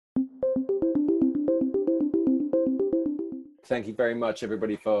Thank you very much,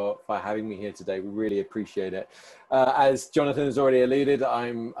 everybody, for having me here today. We really appreciate it. As Jonathan has already alluded,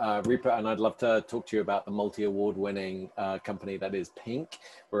 I'm Rupert, and I'd love to talk to you about the multi-award winning company that is Pynk.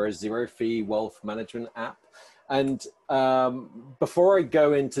 We're a zero-fee wealth management app. And before I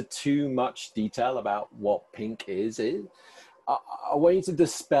go into too much detail about what Pynk is, I want you to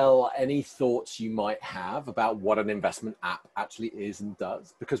dispel any thoughts you might have about what an investment app actually is and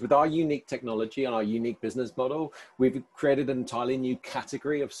does. Because with our unique technology and our unique business model, we've created an entirely new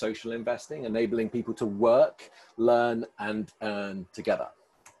category of social investing, enabling people to work, learn, and earn together.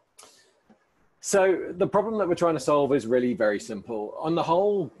 So the problem that we're trying to solve is really very simple. On the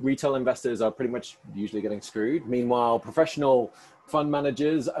whole, retail investors are pretty much usually getting screwed. Meanwhile, professional fund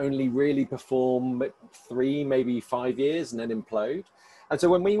managers only really perform 3, maybe 5 years and then implode. And so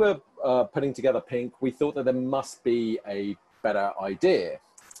when we were putting together Pynk, we thought that there must be a better idea.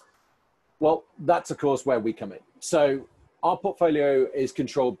 Well, that's of course where we come in. So our portfolio is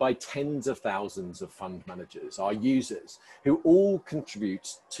controlled by tens of thousands of fund managers, our users, who all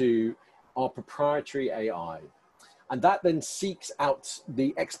contribute to our proprietary AI. And that then seeks out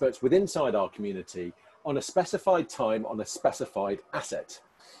the experts within our community on a specified time on a specified asset.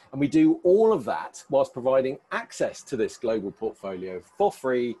 And we do all of that whilst providing access to this global portfolio for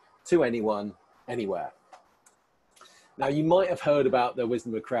free to anyone, anywhere. Now, you might have heard about the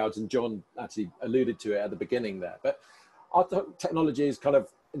wisdom of crowds, and John actually alluded to it at the beginning there, but our technology is kind of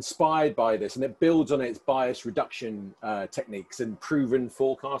inspired by this, and it builds on its bias reduction techniques and proven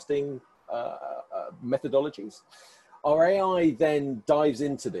forecasting methodologies. Our AI then dives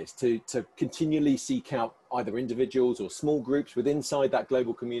into this to continually seek out either individuals or small groups within that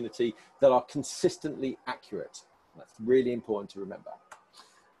global community that are consistently accurate. That's really important to remember.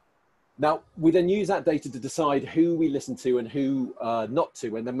 Now, we then use that data to decide who we listen to and who not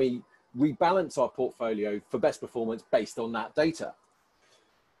to, and then we rebalance our portfolio for best performance based on that data.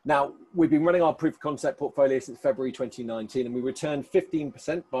 Now, we've been running our proof of concept portfolio since February 2019, and we returned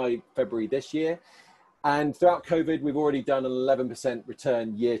 15% by February this year. And throughout COVID, we've already done an 11%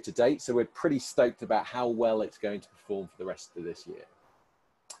 return year to date. So we're pretty stoked about how well it's going to perform for the rest of this year.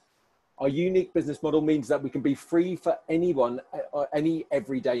 Our unique business model means that we can be free for anyone, any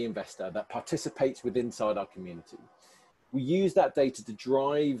everyday investor that participates within our community. We use that data to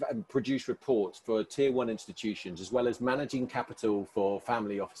drive and produce reports for tier 1 institutions, as well as managing capital for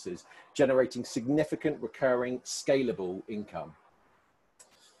family offices, generating significant recurring scalable income.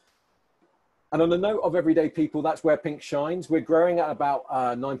 And on the note of everyday people, that's where Pynk shines. We're growing at about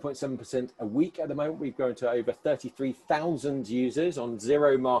 9.7% a week at the moment. We've grown to over 33,000 users on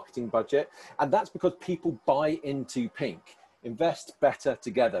zero marketing budget. And that's because people buy into Pynk. Invest better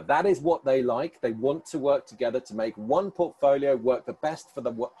together. That is what they like. They want to work together to make one portfolio work the best for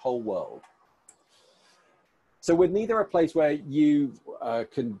the whole world. So we're neither a place where you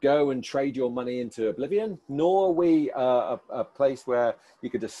can go and trade your money into oblivion, nor are we a place where you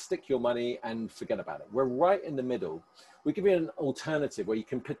could just stick your money and forget about it. We're right in the middle. We give you an alternative where you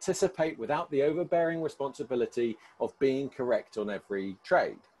can participate without the overbearing responsibility of being correct on every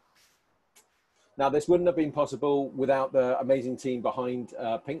trade. Now, this wouldn't have been possible without the amazing team behind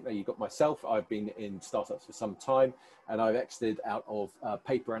Pynk. Now, you've got myself. I've been in startups for some time, and I've exited out of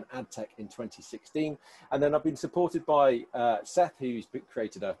paper and ad tech in 2016. And then I've been supported by Seth, who's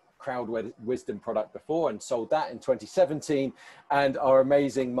created a crowd wisdom product before and sold that in 2017. And our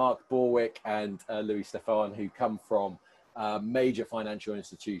amazing Mark Borwick and Louis Stefan, who come from major financial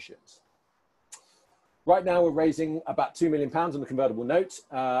institutions. Right now, we're raising about £2 million on the convertible note.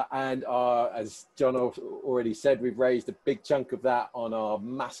 And as John already said, we've raised a big chunk of that on our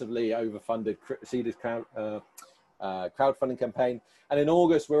massively overfunded seeded crowdfunding campaign. And in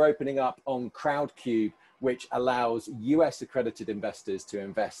August, we're opening up on Crowdcube, which allows US accredited investors to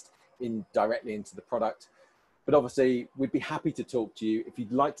invest directly into the product. But obviously, we'd be happy to talk to you. If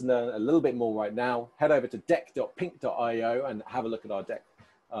you'd like to learn a little bit more right now, head over to deck.pynk.io and have a look at our deck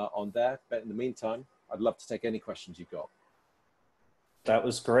on there. But in the meantime, I'd love to take any questions you've got. That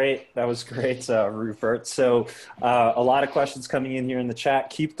was great. That was great, Rupert. So a lot of questions coming in here in the chat.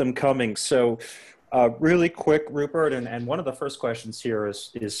 Keep them coming. So really quick, Rupert, and one of the first questions here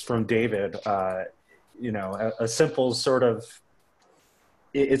is from David. You know, a simple sort of,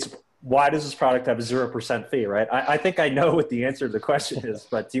 it's why does this product have a 0% fee, right? I think I know what the answer to the question is,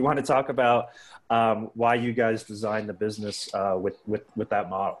 but do you want to talk about why you guys designed the business with that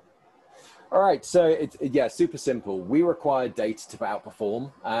model? All right, so yeah, super simple. We require data to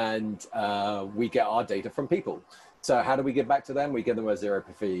outperform, and we get our data from people. So how do we give back to them? We give them a zero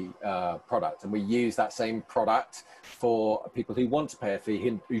fee product, and we use that same product for people who want to pay a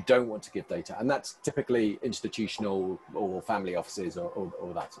fee, who don't want to give data. And that's typically institutional or family offices or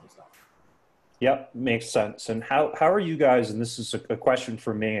that sort of stuff. Yep, makes sense. And how are you guys, and this is a question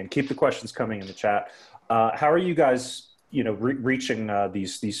for me, and keep the questions coming in the chat. How are you guys, reaching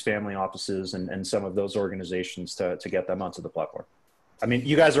these family offices and some of those organizations to get them onto the platform? I mean,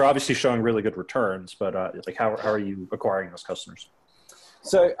 you guys are obviously showing really good returns, but like how are you acquiring those customers?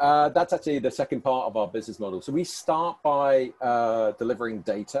 So that's actually the second part of our business model. So we start by delivering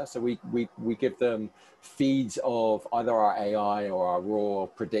data. So we give them feeds of either our AI or our raw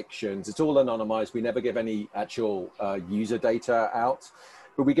predictions. It's all anonymized. We never give any actual user data out,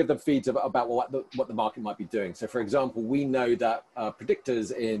 but we give them feeds about what the market might be doing. So for example, we know that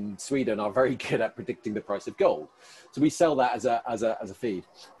predictors in Sweden are very good at predicting the price of gold. So we sell that as a feed.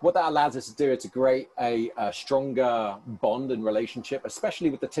 What that allows us to do is to create a stronger bond and relationship, especially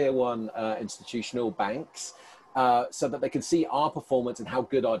with the tier one institutional banks, so that they can see our performance and how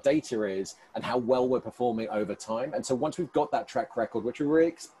good our data is and how well we're performing over time. And so once we've got that track record, which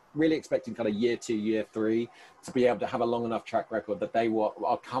we're really expecting kind of year 2, year 3 to be able to have a long enough track record that they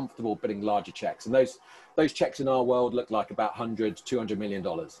are comfortable bidding larger checks. And those checks in our world look like about $100–200 million.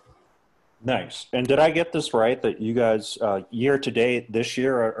 Nice. And did I get this right that you guys year to date this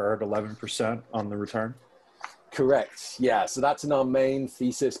year are at 11% on the return? Correct. Yeah. So that's in our main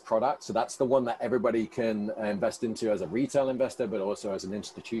thesis product. So that's the one that everybody can invest into as a retail investor, but also as an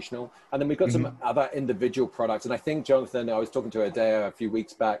institutional. And then we've got some other individual products. And I think, Jonathan, I was talking to Adea a few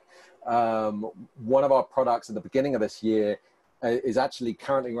weeks back. One of our products at the beginning of this year is actually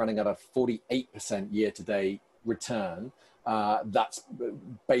currently running at a 48% year to date return. That's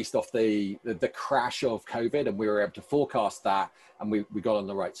based off the crash of COVID, and we were able to forecast that, and we got on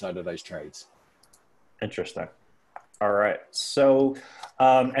the right side of those trades. Interesting. All right. So,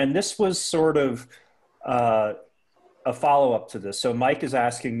 and this was sort of a follow-up to this. So Mike is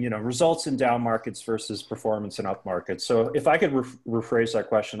asking, results in down markets versus performance in up markets. So if I could rephrase that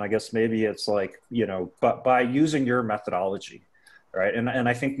question, I guess maybe it's like, but by using your methodology, right? And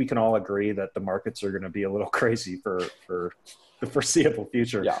I think we can all agree that the markets are going to be a little crazy for the foreseeable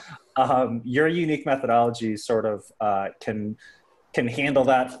future. Yeah. Your unique methodology sort of can handle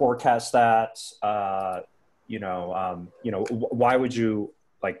that, forecast that. Why would you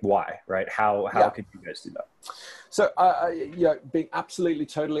why, right? How can you guys do that? So, being absolutely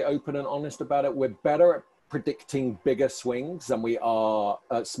totally open and honest about it, we're better at predicting bigger swings than we are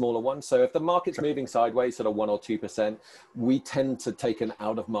smaller ones. So if the market's moving sideways, sort of 1 or 2%, we tend to take an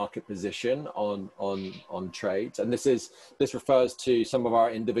out of market position on trades. And this refers to some of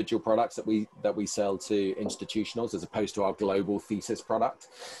our individual products that we sell to institutionals, as opposed to our global thesis product.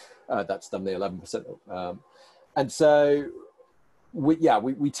 That's done the 11%. And so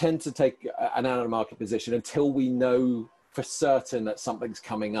we tend to take an out of market position until we know for certain that something's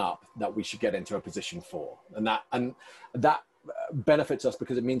coming up that we should get into a position for. And that benefits us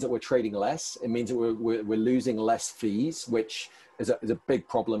because it means that we're trading less. It means that we're losing less fees, which is a big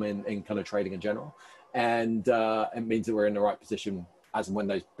problem in kind of trading in general. And it means that we're in the right position as and when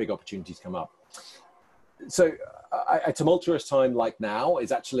those big opportunities come up. So a tumultuous time like now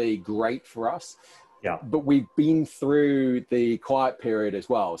is actually great for us. Yeah. But we've been through the quiet period as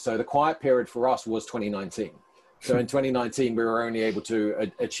well. So the quiet period for us was 2019. So in 2019, we were only able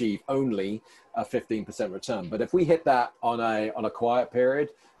to achieve only a 15% return. But if we hit that on a quiet period,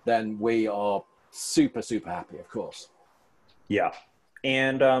 then we are super, super happy, of course. Yeah.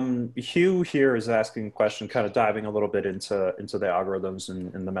 And Hugh here is asking a question, kind of diving a little bit into the algorithms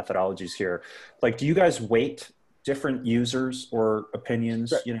and the methodologies here. Do you guys weight different users or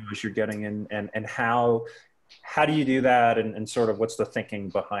opinions, right, as you're getting in, and how do you do that, and sort of what's the thinking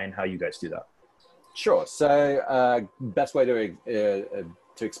behind how you guys do that? Sure. So best way to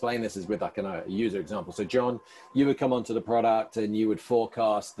explain this is with a user example. So John, you would come onto the product and you would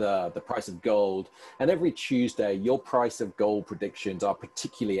forecast the price of gold. And every Tuesday, your price of gold predictions are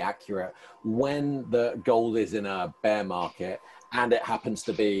particularly accurate when the gold is in a bear market and it happens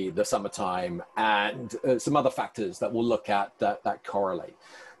to be the summertime and some other factors that we'll look at that correlate.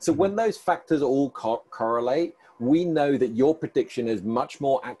 So when those factors all correlate, we know that your prediction is much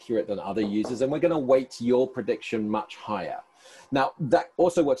more accurate than other users, and we're going to weight your prediction much higher. Now, that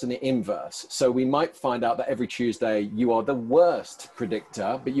also works in the inverse. So we might find out that every Tuesday you are the worst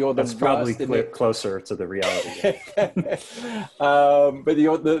predictor, but you're the That's worst. Probably closer to the reality. But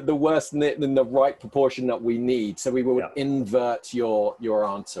you're the worst in the right proportion that we need. So we will invert your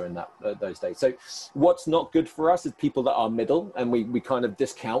answer in those days. So what's not good for us is people that are middle, and we kind of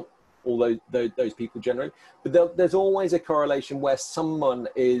discount all those people generally. But there's always a correlation where someone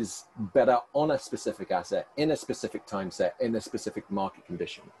is better on a specific asset, in a specific time set, in a specific market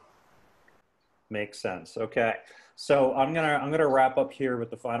condition. Makes sense. Okay. So I'm gonna wrap up here with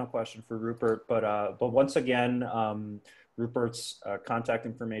the final question for Rupert, but once again, Rupert's contact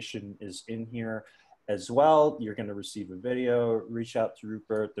information is in here as well. You're going to receive a video. Reach out to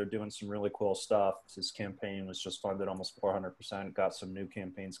Rupert. They're doing some really cool stuff. His campaign was just funded almost 400%. Got some new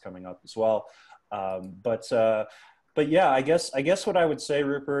campaigns coming up as well. But yeah, I guess what I would say,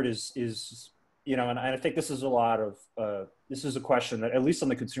 Rupert, is you know, and I think this is this is a question that, at least on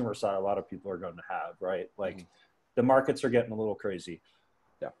the consumer side, a lot of people are going to have, right? Like the markets are getting a little crazy.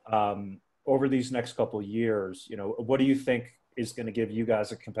 Yeah. Over these next couple of years, you know, what do you think is going to give you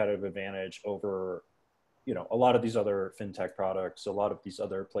guys a competitive advantage over, you know, a lot of these other fintech products, a lot of these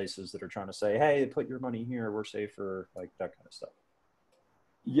other places that are trying to say, hey, put your money here, we're safer, like that kind of stuff?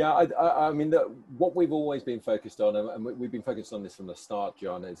 Yeah, I mean, what we've always been focused on, and we've been focused on this from the start,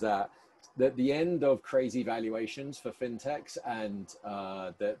 John, is that the end of crazy valuations for fintechs and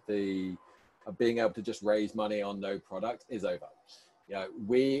that the being able to just raise money on no product is over. You know,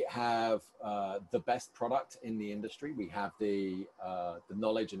 we have the best product in the industry. We have the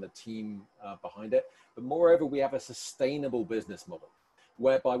knowledge and the team behind it. But moreover, we have a sustainable business model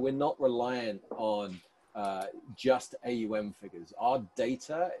whereby we're not reliant on just AUM figures. Our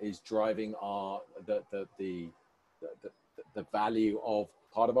data is driving the value of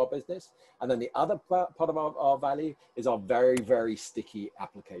part of our business. And then the other part of our value is our very, very sticky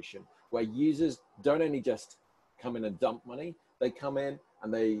application, where users don't only just come in and dump money, they come in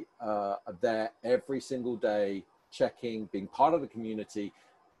and they are there every single day, checking, being part of the community,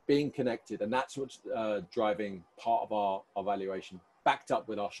 being connected. And that's what's driving part of our valuation, backed up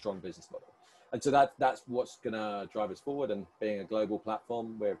with our strong business model. And so that's what's going to drive us forward. And being a global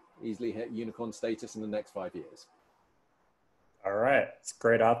platform, we're easily hit unicorn status in the next 5 years. All right. It's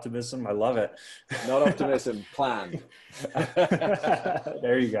great optimism. I love it. Not optimism, plan.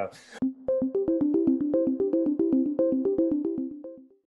 There you go.